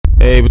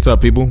Hey, what's up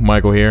people?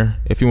 Michael here.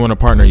 If you want to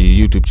partner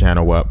your YouTube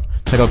channel up,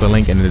 check out the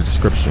link in the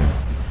description.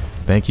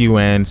 Thank you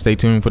and stay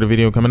tuned for the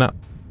video coming up.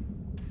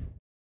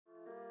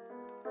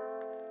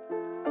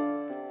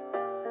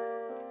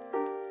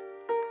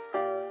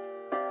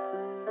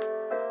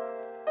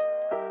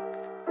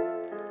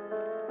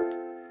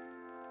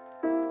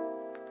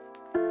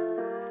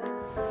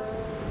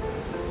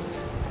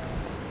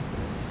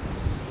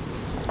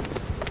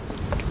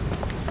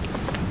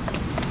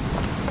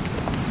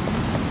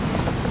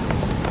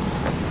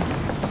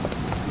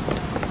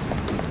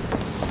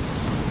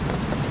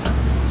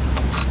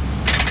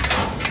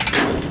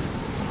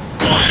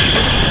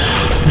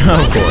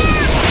 Of course.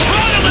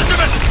 Run,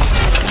 Elizabeth!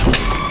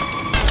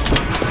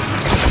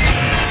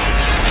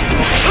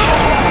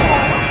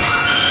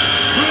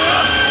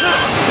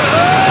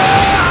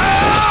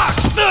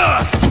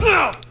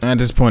 At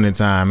this point in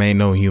time, ain't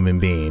no human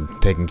being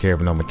taking care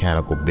of no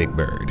mechanical big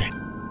bird.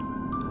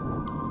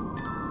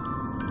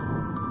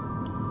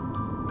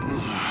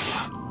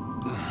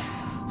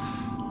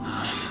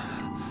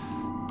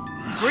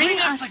 Bring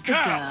us the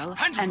girl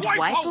and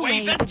wipe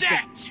away the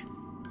debt.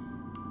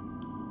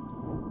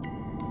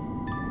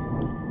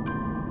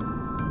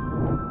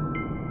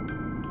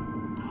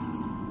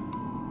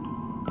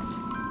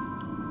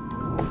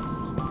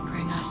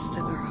 Bring us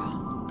the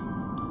girl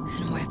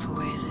and wipe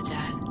away the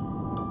debt.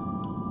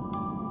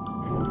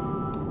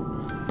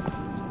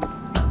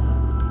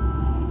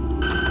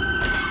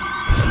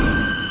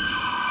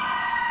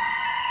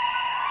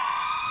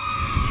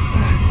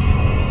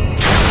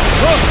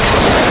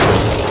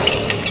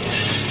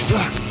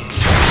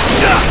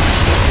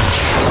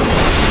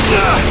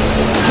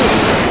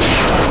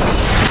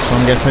 So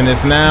I'm guessing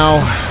it's now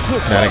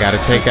that I gotta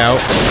take out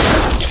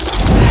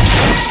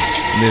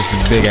this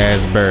big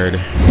ass bird.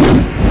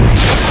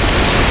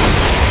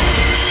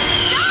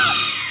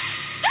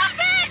 Stop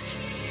it!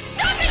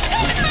 Stop it!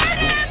 Don't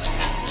hurt him!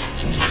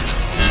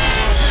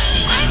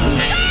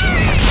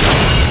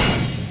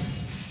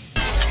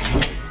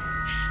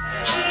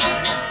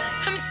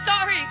 I'm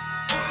sorry.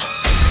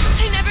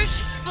 I never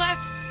should have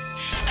left.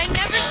 I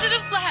never should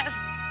have left.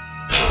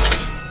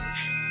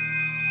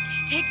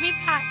 Take me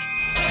back.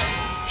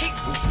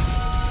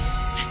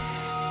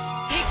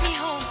 Take me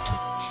home.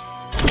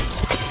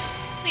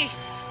 Please.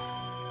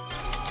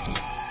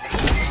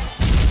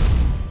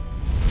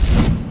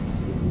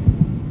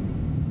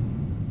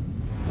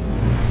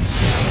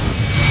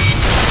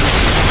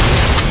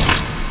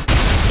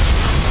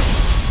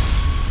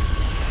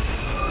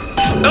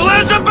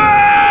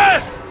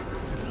 Elizabeth!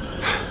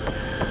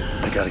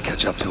 I gotta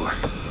catch up to her.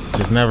 It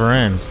just never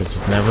ends. It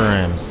just never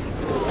ends.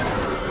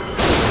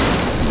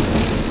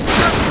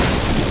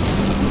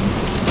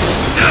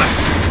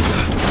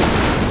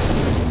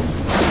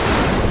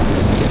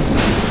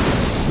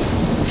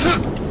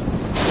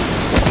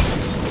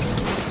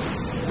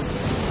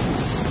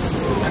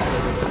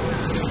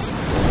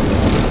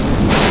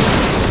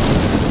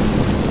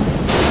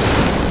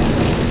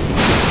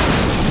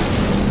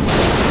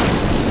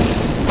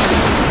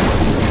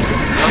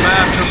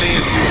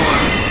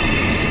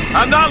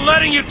 I'm not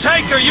letting you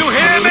take her, you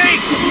hear me?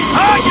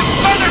 Ah, you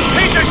feathered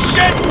piece of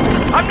shit!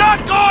 I'm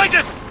not going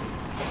to...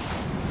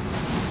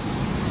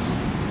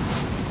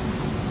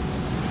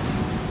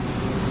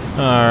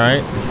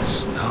 Alright.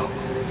 Snow.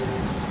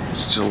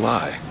 It's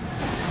July.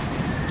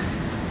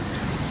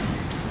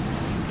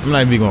 I'm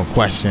not even gonna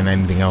question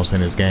anything else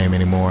in this game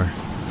anymore.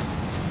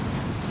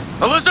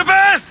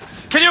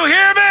 Elizabeth! Can you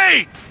hear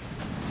me?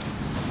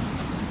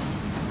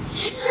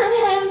 Get your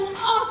hands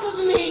off of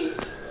me!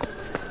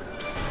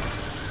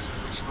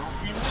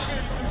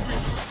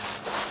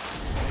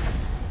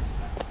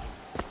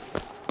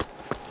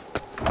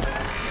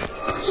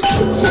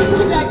 Just take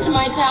me back to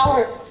my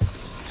tower.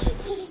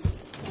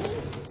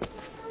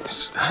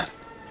 Is that?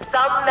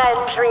 Some men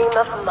dream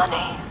of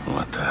money.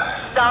 What the?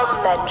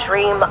 Some men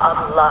dream of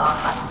love.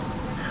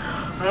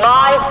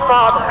 My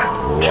father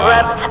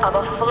dreamt of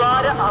a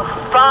flood of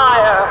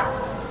fire.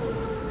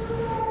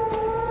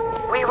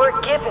 We were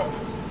given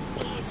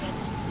Eden,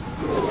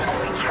 and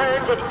we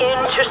turned it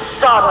into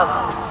Sodom.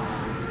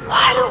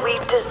 Why do we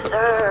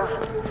deserve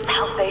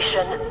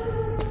salvation?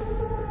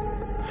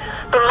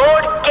 The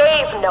Lord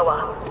gave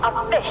Noah a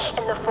fish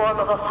in the form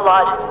of a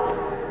flood,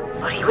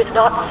 but he was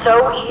not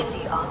so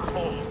easy on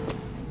me.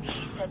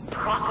 He said,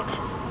 "Prophet,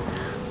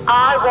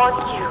 I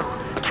want you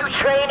to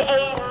train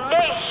a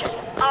nation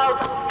of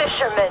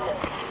fishermen."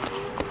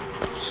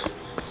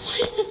 What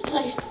is this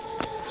place?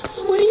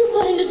 What do you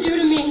plan to do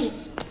to me?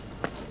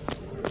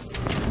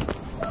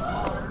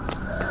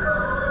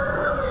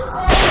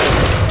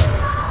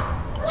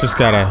 Just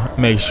gotta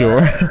make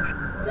sure.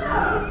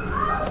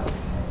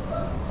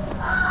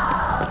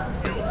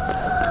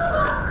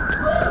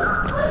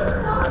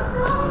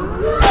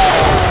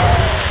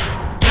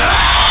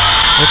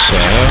 What the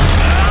hell?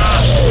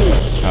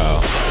 Uh-oh,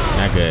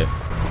 not good.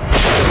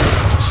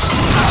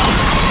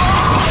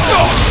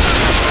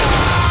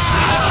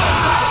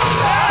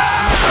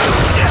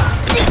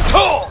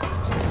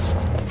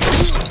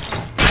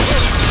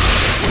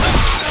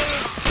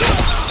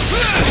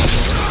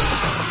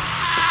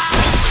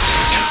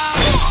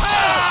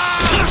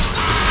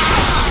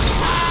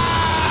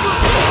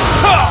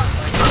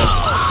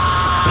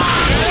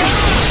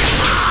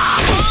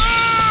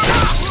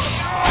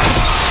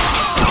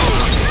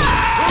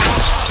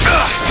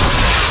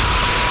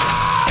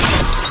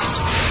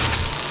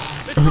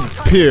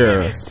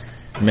 pure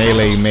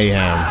melee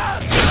mayhem.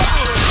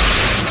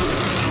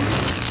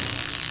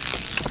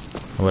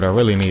 What I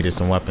really need is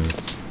some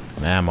weapons,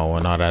 and ammo,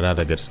 and all that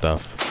other good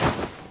stuff.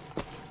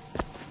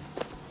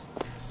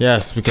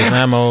 Yes, because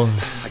ammo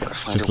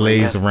just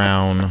lays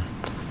around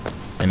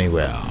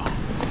anywhere.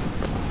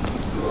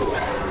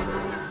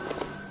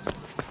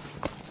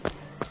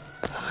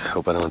 I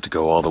hope I don't have to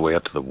go all the way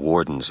up to the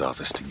warden's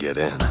office to get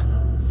in.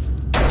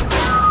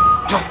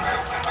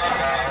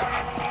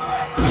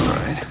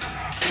 Alright.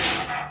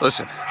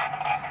 Listen,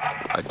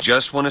 I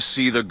just want to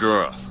see the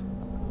girl.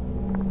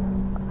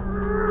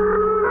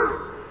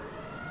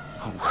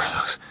 Oh, where are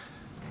those?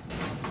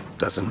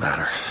 Doesn't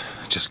matter.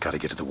 Just gotta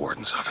get to the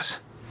warden's office.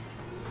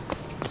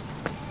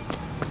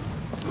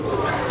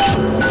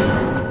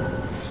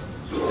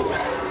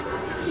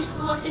 Please,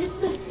 what is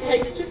this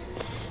place?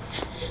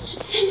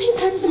 Just send me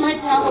back to my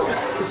tower.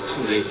 It's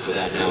too late for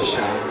that now,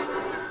 child.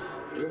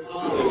 Your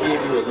father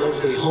gave you a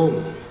lovely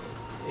home,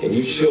 and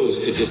you chose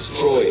to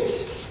destroy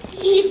it.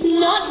 He's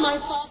not my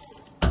father.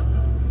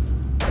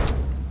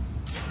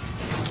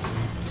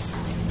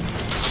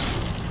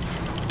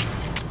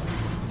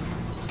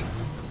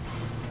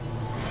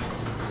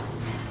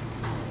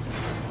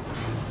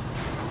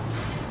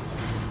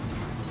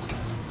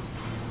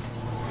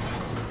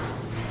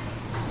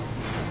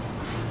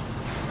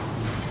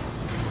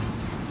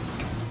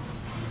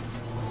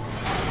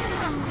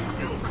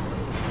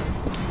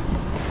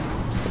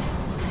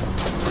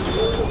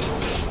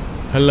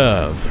 Her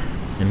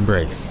love,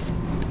 embrace.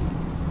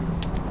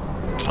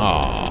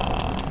 Aww.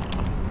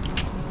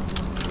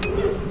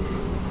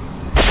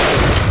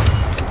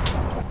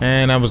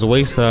 And that was a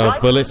waste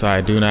of bullets I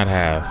do not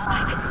have.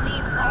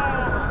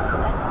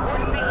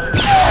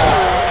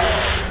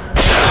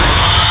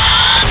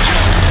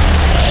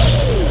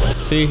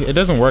 See, it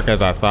doesn't work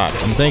as I thought.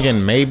 I'm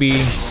thinking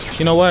maybe,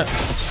 you know what?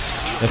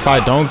 If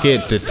I don't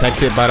get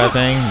detected by that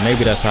thing,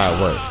 maybe that's how it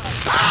works.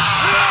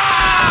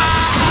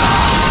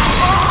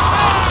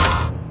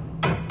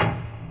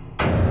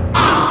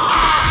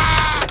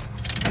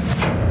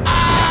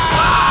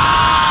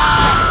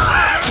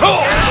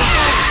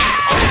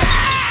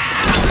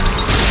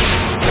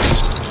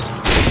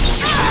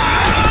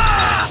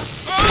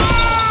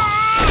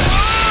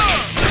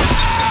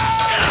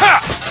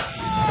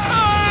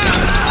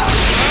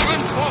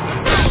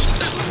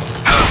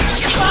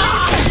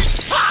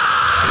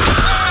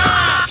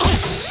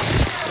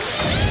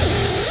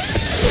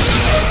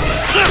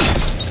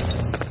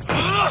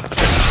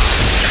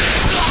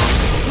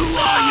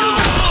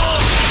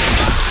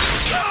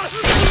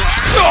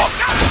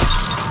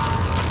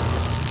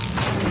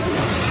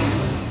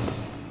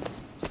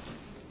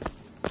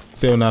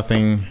 Still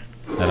nothing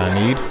that I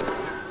need.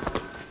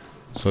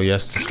 So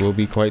yes, this will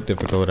be quite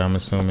difficult, I'm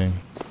assuming.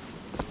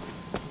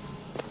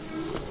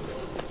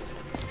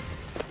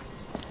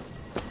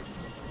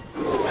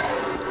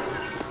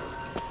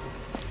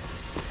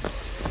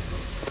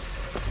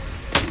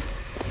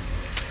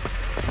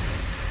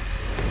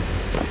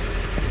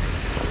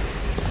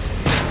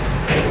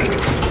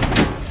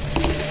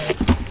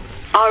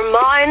 Our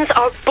minds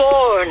are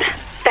born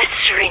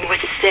festering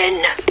with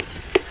sin.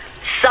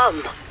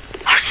 Some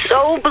are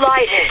so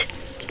blighted,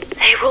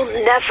 they will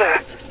never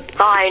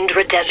find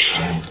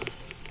redemption.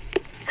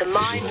 The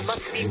mind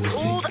must be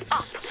pulled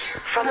up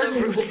from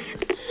the roots.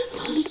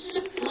 Please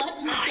just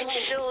let me Our go.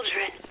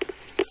 children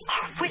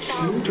are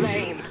without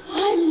blame,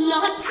 I'm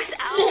not without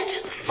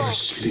sick. Your fault,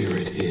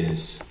 spirit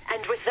is.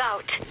 and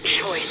without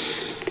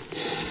choice.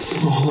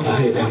 All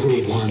I ever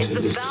wanted The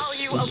was to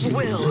see value of you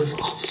will. live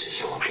up to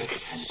your When the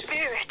potential.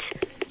 spirit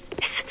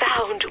is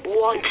found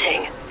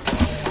wanting.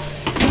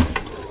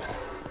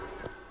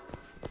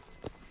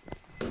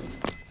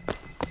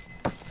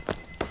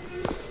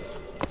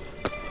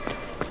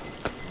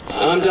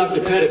 I'm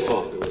Dr.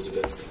 Pettifog,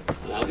 Elizabeth,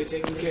 and I'll be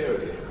taking care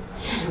of you.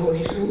 Get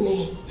away from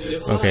me.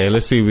 Okay,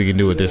 let's see what we can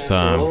do with this After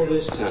time. all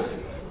this time,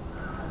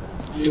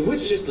 DeWitt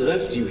just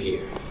left you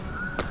here.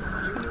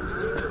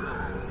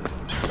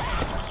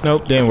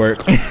 Nope, didn't work.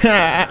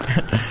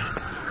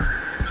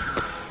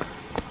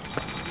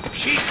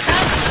 She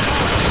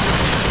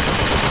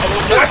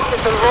This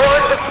is the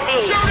Lord of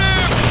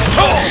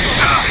Thieves.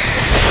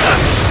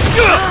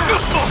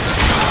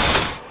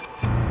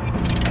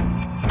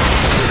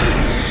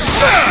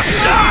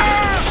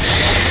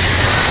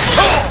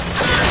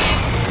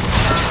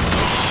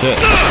 Shit.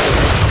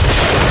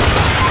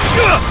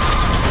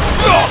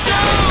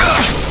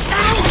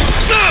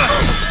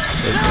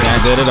 It's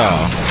not good at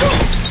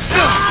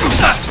all.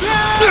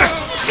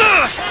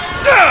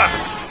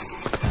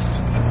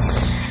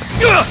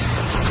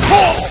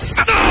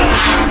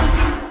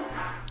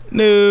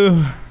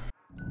 No.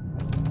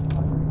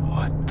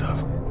 What the?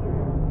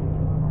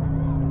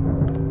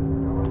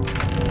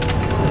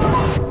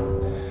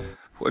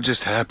 What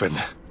just happened?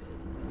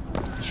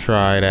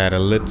 Try that a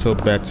little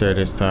better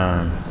this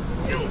time.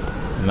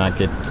 Not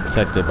get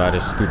detected by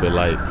this stupid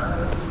light.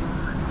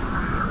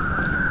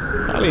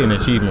 Probably an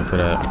achievement for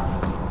that.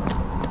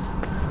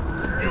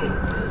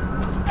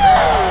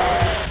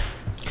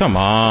 Come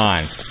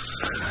on.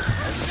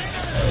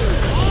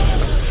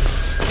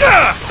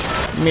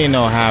 Me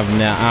no have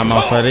no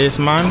ammo for this,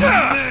 man.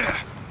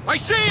 I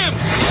see him!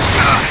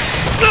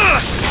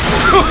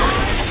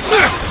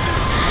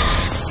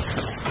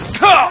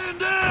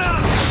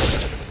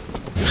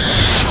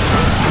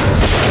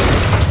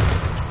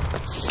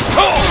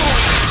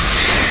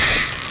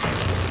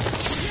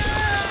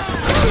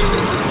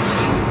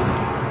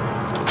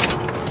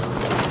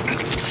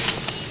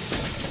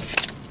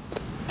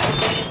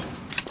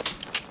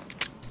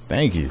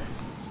 Thank you.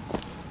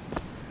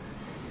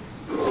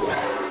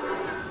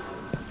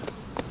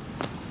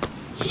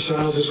 The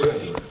child is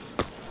ready.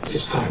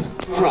 It's time.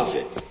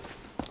 Prophet.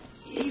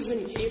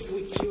 Even if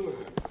we cure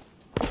her.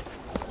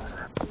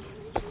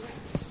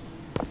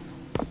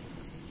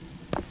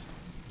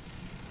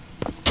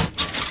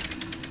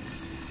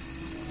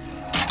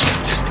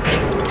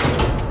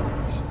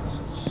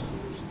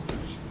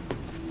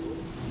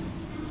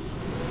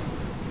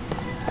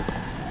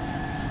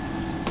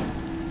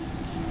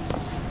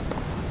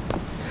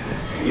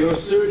 Your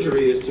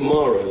surgery is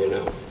tomorrow, you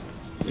know.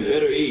 You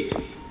better eat.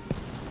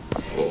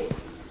 Oh.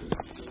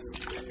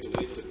 You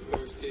wait to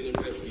burst in and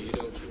rescue you,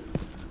 don't you?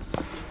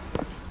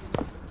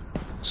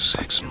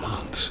 6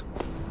 months.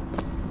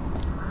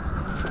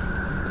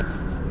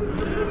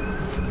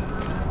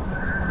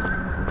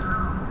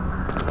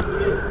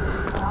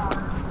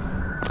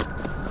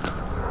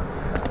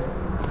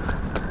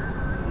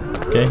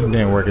 Okay,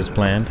 didn't work as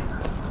planned.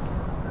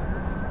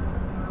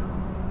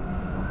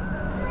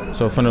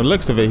 So from the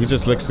looks of it, he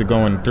just looks to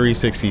go in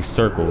 360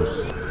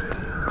 circles.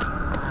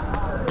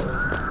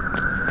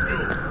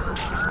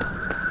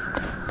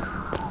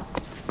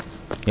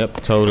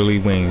 Yep, totally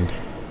winged.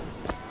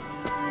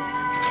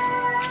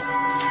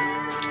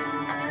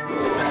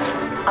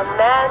 A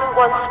man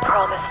once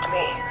promised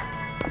me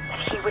that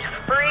he would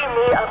free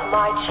me of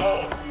my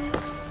chains.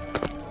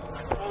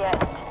 In the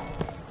end,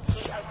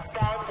 he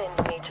abandoned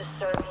me to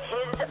serve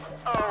his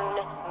own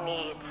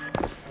needs.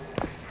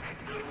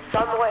 In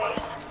some ways,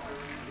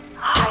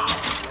 I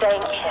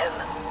thank him.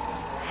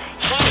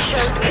 He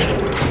showed me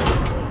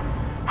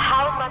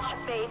how much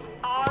faith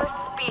our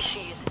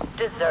species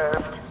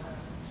deserved.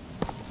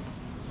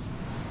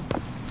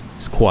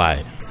 It's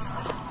quiet.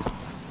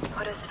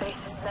 Put his faith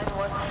in men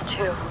once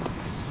too.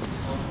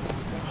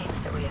 It seems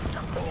that we have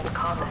something in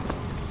common.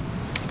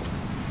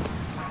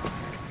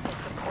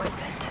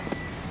 Disappointment.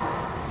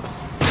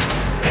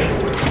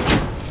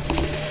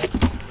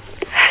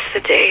 As the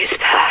days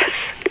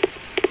pass,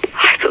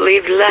 I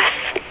believe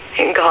less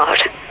in God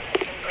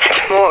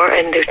and more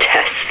in new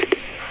tests.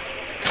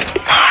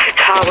 My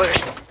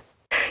powers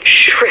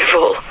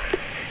shrivel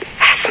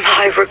as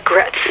my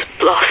regrets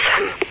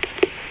blossom.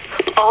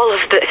 All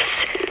of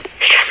this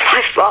because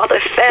my father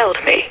failed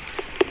me.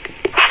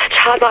 By the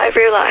time I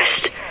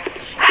realized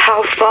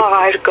how far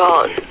I'd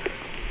gone,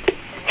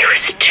 it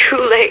was too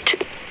late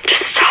to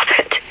stop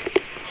it.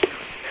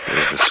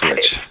 There's the But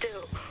there's switch.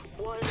 still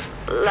one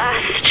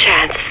last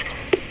chance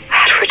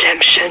at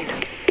redemption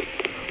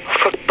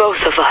for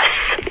both of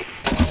us.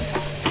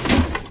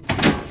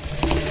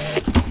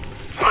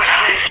 What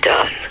I've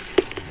done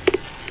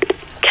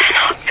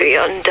cannot be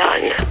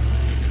undone.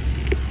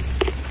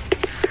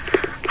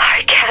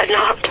 I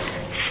cannot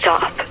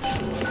stop.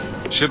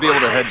 Should be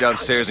able to head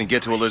downstairs and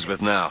get to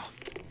Elizabeth now.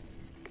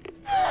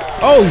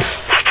 Oh,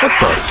 what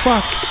the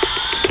fuck?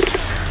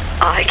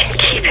 I can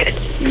keep it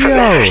from Yo.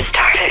 ever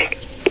starting.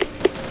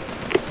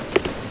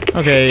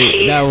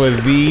 Okay, that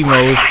was the my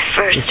most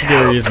first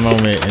scariest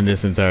moment in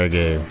this entire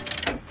game.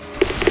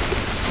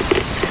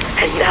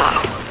 And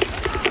now,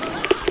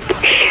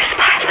 he is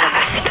my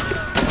last.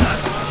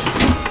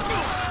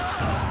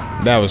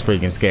 That was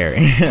freaking scary.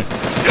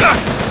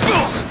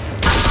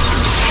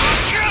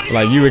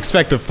 Like, you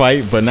expect a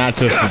fight, but not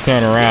just to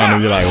turn around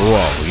and be like,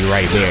 whoa, you're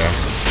right there.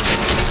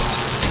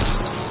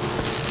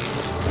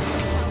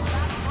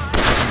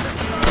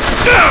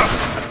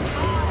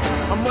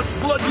 How much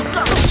blood you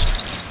got?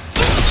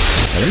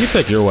 Now, let me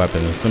take your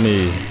weapons. Let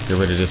me get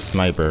rid of this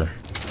sniper.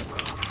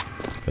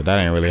 But that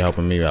ain't really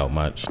helping me out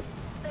much.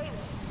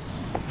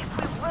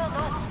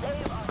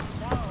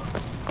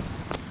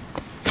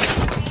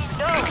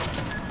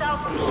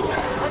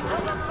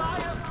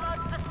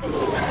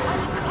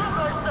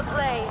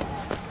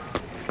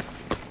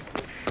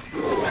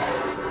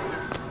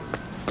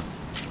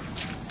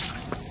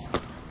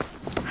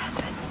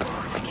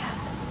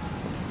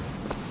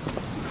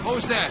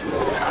 Who's that?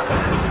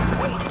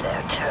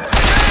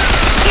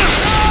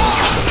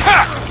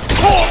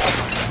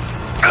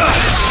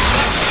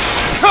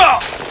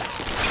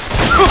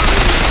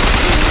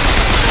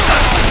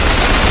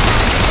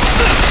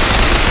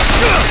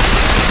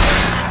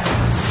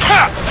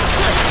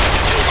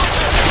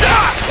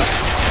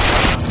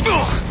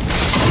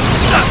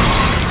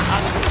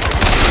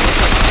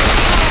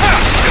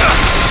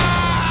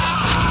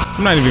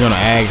 I'm not even gonna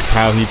ask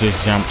how he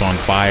just jumped on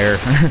fire.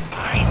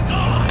 He's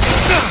gone.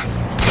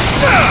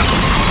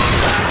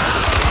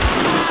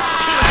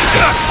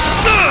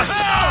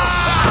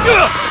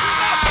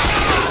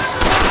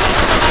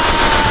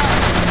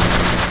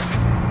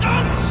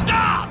 Don't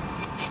stop!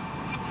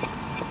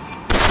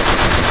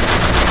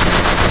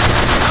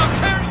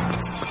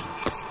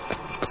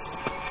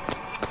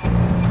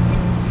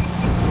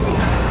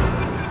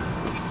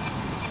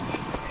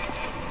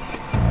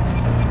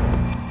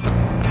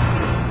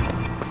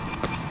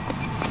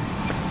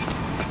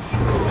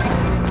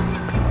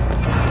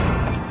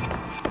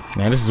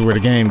 Now this is where the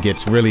game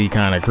gets really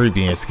kind of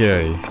creepy and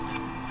scary.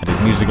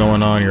 There's music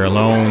going on, you're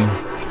alone,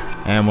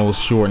 ammo's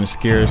short and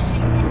scarce,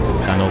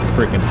 got no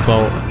freaking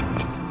salt,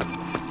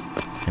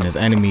 and there's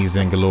enemies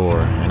in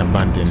galore and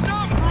abundance.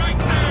 Right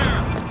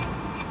there!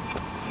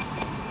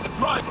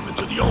 Drive them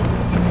into the open.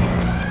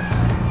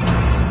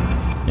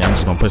 Yeah, I'm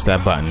just gonna push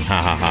that button.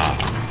 Ha ha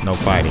ha. No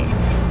fighting.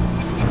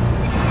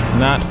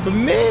 Not for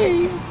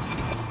me.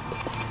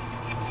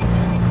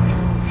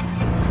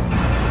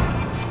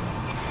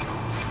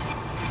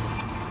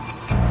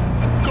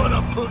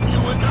 Gonna put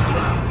you in the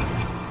ground.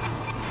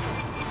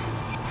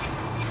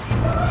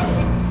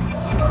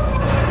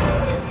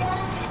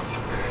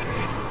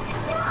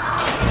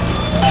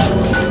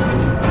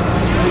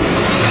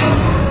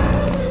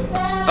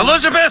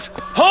 Elizabeth,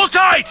 hold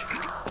tight!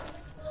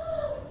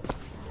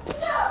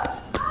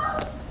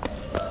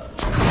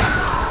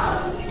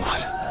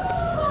 What?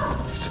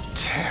 It's a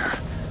tear.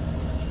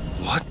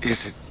 What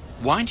is it?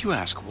 Why do you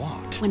ask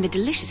what? When the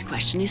delicious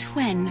question is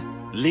when.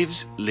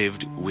 Lives,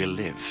 lived, will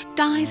live.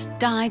 Dies,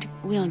 died,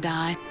 will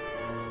die.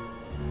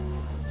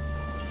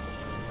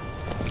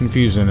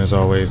 Confusing as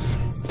always.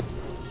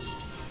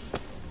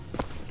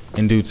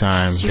 In due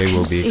time, As you they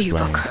will can be see,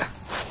 explained. Booker,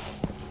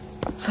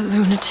 the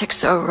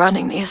lunatics are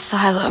running the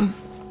asylum.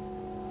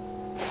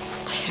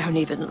 They don't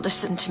even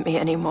listen to me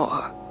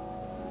anymore.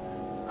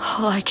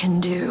 All I can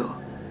do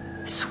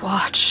is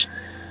watch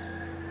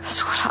as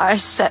what I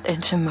set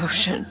into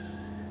motion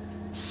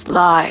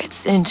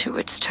slides into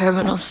its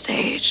terminal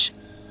stage.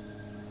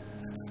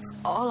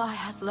 All I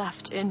had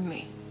left in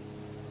me,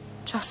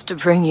 just to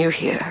bring you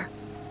here.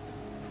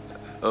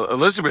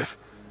 Elizabeth,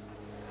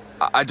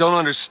 I don't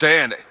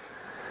understand.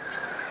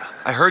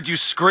 I heard you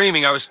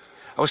screaming. I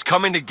was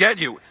coming to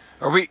get you.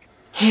 Are we...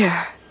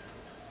 Here.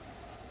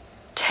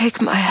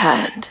 Take my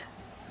hand.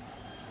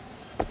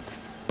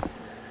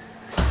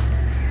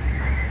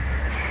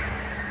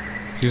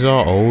 She's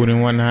all old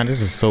and whatnot.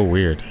 This is so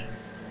weird.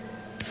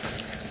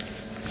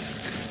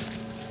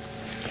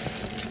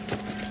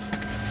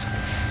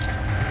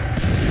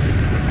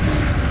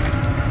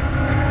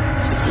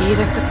 The seed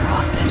of the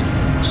prophet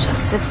shall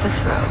sit the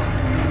throne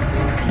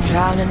and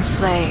drown in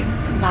flame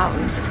the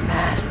mountains of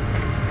man.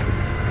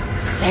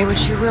 Say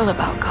what you will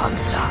about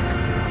Comstock.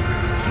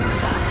 He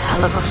was a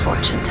hell of a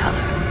fortune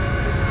teller.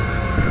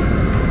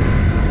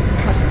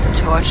 Wasn't the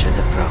torture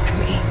that broke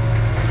me.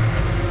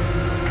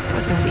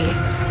 Wasn't the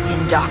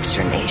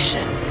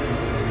indoctrination.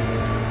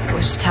 It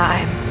was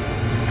time.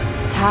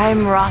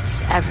 Time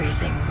rots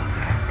everything,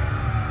 Booker.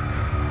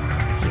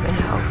 Even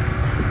hope.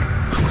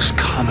 I was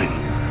coming.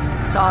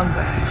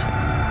 Songbird.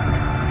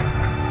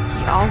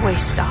 He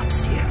always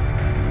stops you.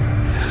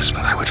 Yes,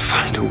 but I would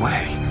find a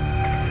way.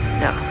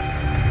 No.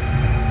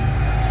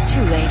 It's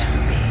too late for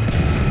me.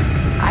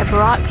 I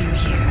brought you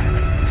here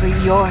for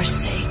your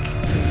sake.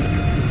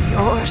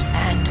 Yours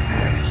and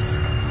hers.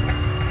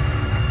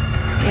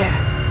 Here.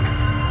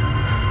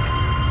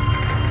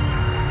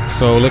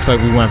 So it looks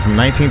like we went from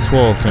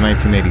 1912 to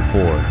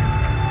 1984.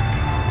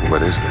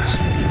 What is this?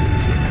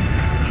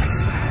 It's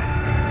for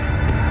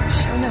her.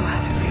 She'll know how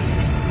to read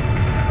it.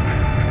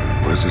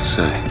 What does it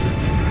say?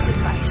 It's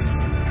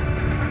advice.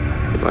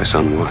 Advice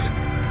on what?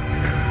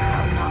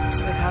 How not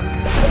to become me.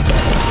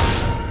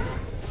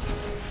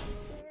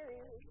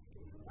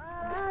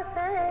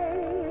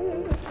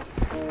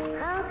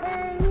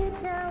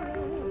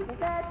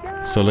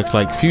 So it looks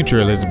like future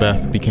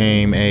Elizabeth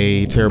became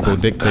a terrible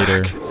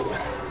dictator.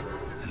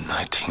 In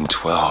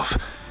 1912.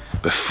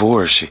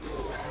 Before she...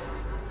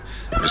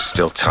 There's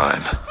still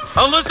time.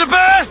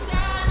 Elizabeth!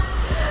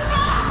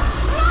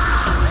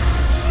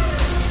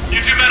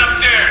 You two men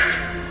upstairs.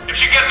 If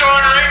she gets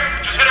ornery,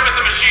 just hit her with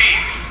the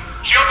machines.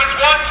 She opens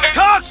one tick.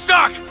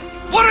 Comstock!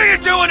 What are you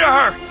doing to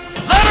her?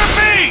 Let her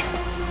be!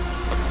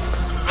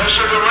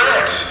 Mr.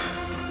 Durant,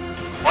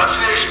 what's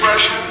the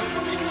expression?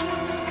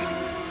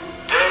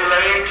 Day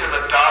late to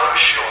the dollar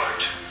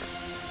short.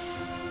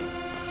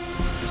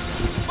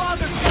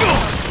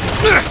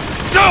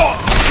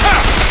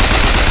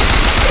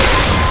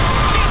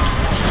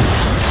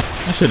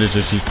 I should have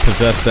just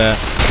possessed that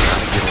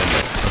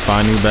if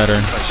I knew better.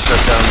 I shut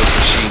down those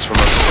machines from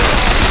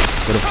upstairs.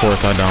 But of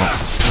course I don't.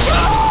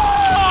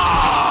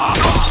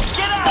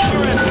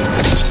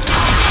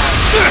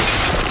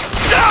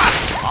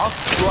 I'll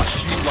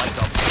crush you like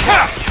a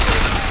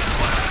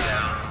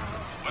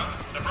Well,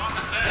 the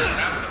prophet says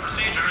half the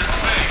procedure is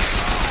fake.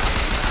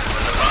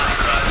 When the body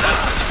cries out,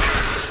 the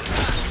spirit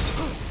listens.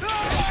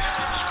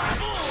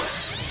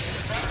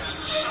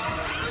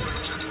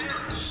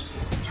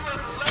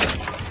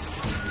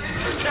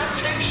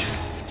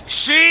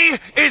 She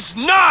is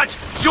not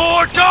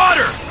your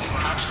daughter!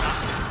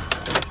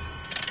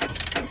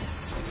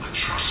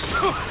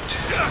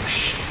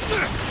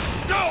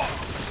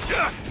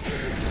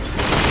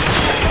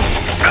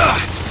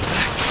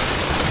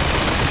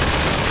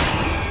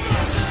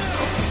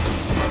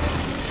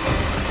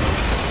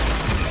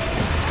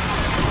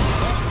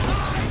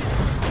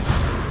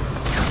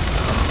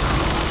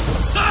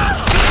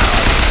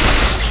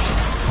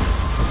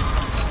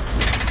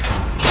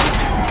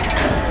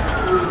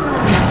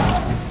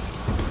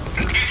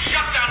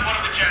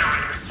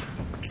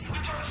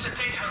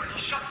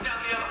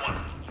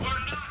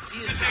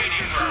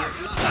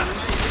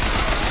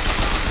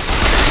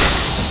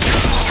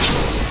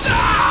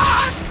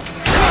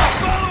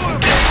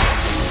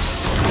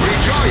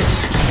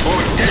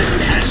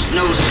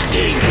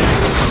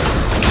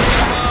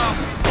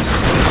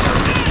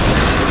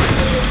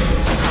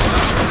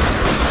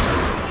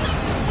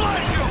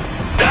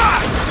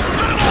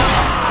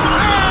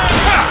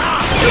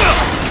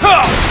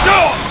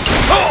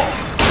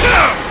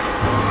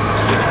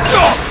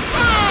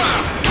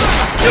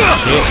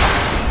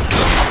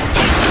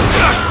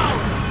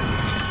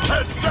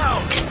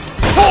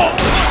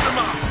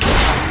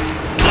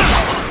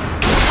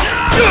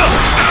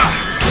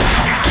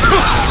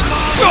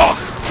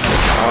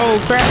 Oh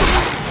crap!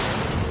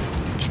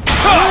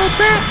 Oh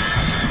crap!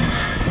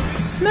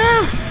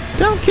 No!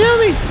 Don't kill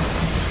me!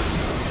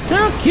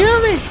 Don't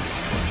kill me!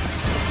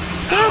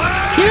 Don't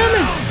kill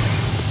me!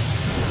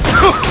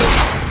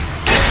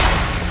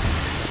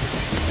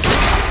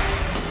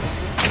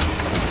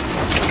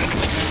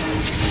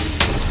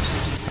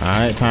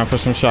 Alright, time for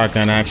some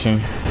shotgun action.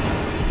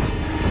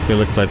 It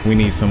looks like we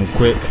need some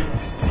quick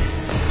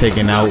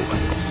taking out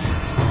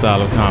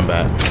style of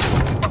combat.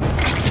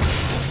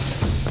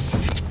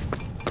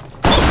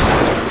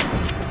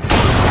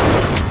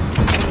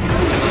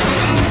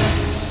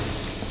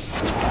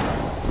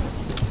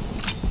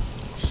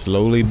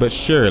 Slowly but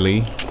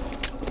surely,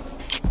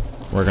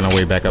 working our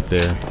way back up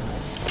there.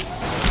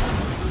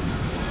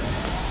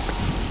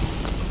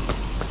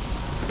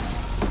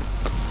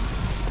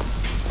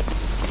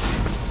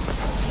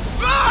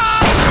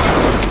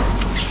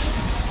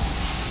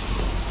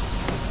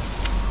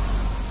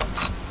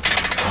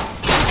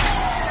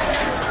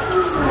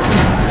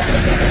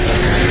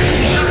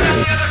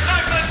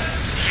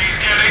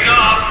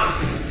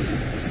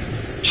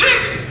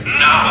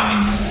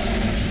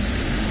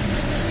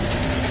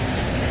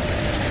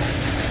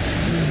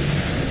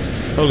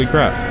 Holy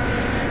crap.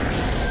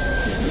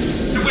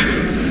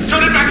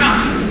 Turn it back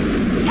on!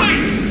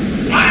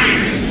 Please!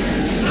 Please!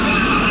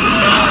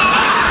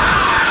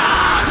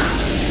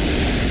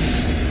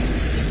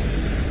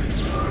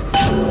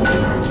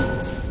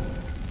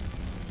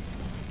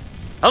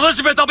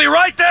 Elizabeth, I'll be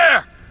right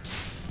there!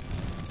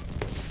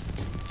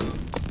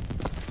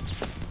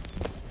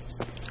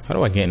 How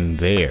do I get in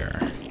there?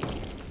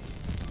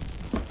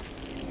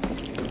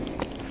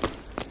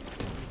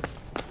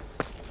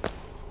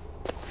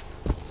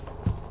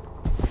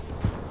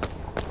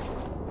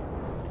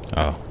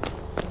 Oh.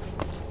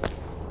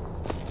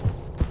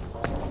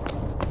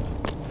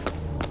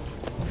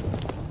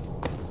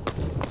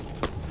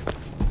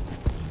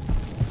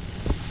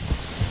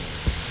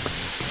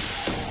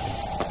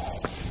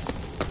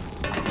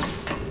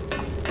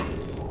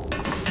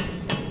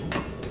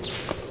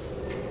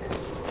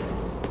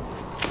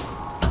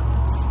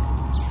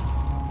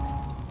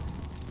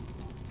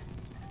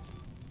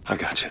 I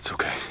got you, it's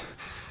okay.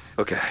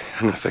 Okay,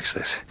 I'm gonna fix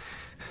this.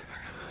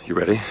 You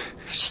ready?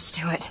 Just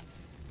do it.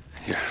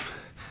 Here.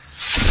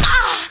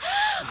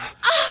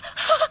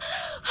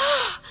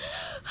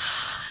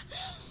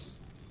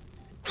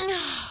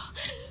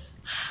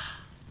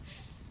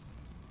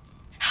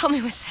 Help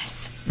me with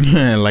this.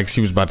 Like she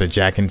was about to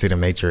jack into the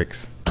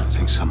Matrix. I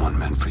think someone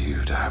meant for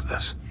you to have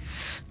this.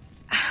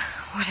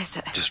 What is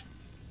it? Just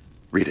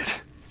read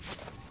it.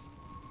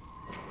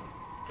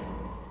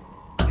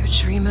 Your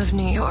dream of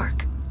New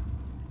York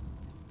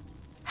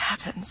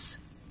happens.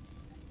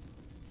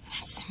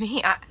 It's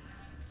me.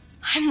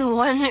 I'm the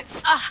one who...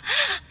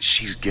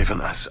 She's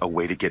given us a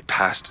way to get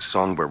past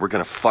Songbird. We're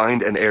gonna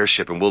find an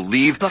airship and we'll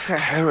leave Booker.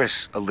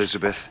 Paris,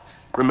 Elizabeth.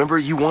 Remember,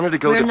 you wanted to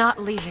go We're to... not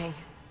leaving.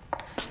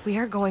 We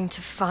are going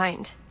to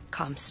find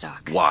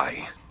Comstock.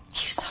 Why?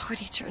 You saw what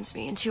he turns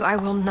me into. I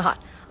will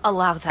not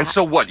allow that. And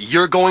so what,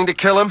 you're going to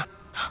kill him?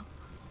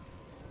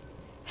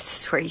 This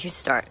is where you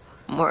start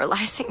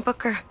moralizing,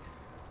 Booker.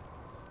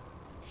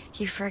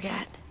 You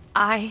forget.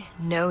 I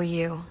know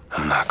you.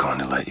 I'm not going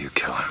to let you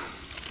kill him.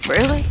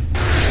 Really?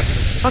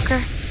 Booker?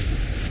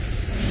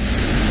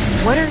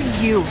 What are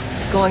you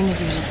going to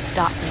do to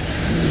stop me?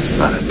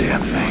 Not a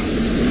damn thing.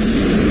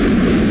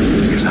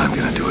 Because I'm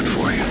gonna do it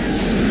for you.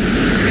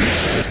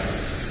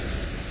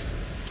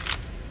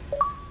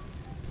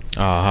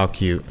 Oh, how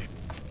cute.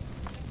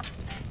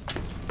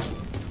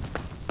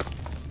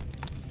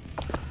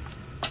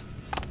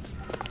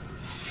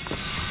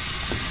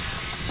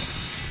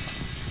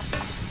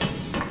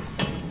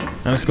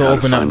 Let's go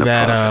open up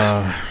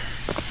that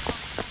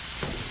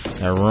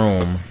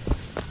room.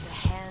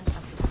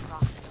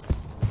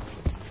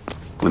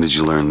 When did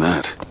you learn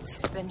that?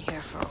 I've been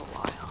here for a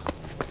while.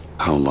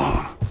 How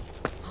long?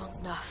 Long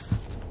enough.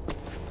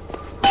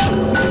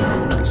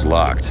 It's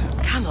locked.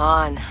 Come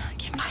on.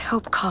 I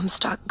hope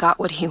Comstock got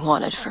what he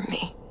wanted from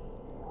me.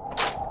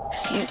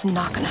 Because he is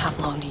not going to have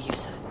long to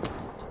use it.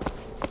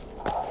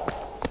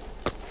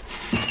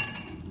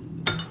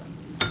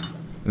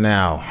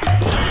 Now.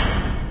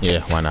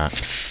 Yeah, why not?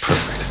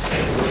 Perfect.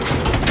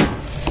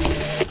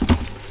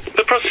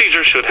 The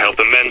procedure should help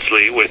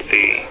immensely with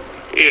the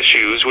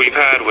issues we've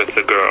had with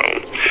the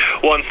girl.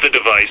 Once the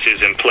device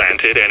is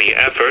implanted, any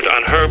effort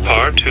on her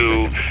part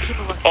to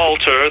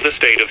alter the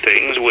state of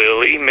things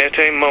will emit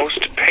a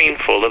most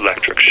painful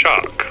electric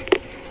shock.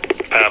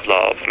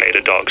 Pavlov made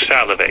a dog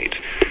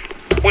salivate.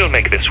 We'll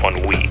make this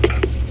one weep.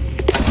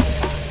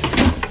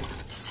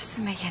 This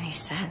doesn't make any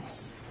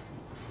sense.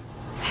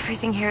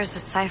 Everything here is a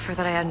cipher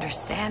that I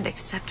understand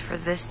except for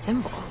this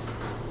symbol.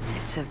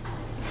 It's a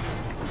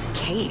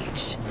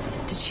cage.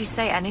 Did she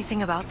say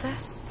anything about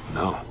this?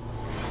 No.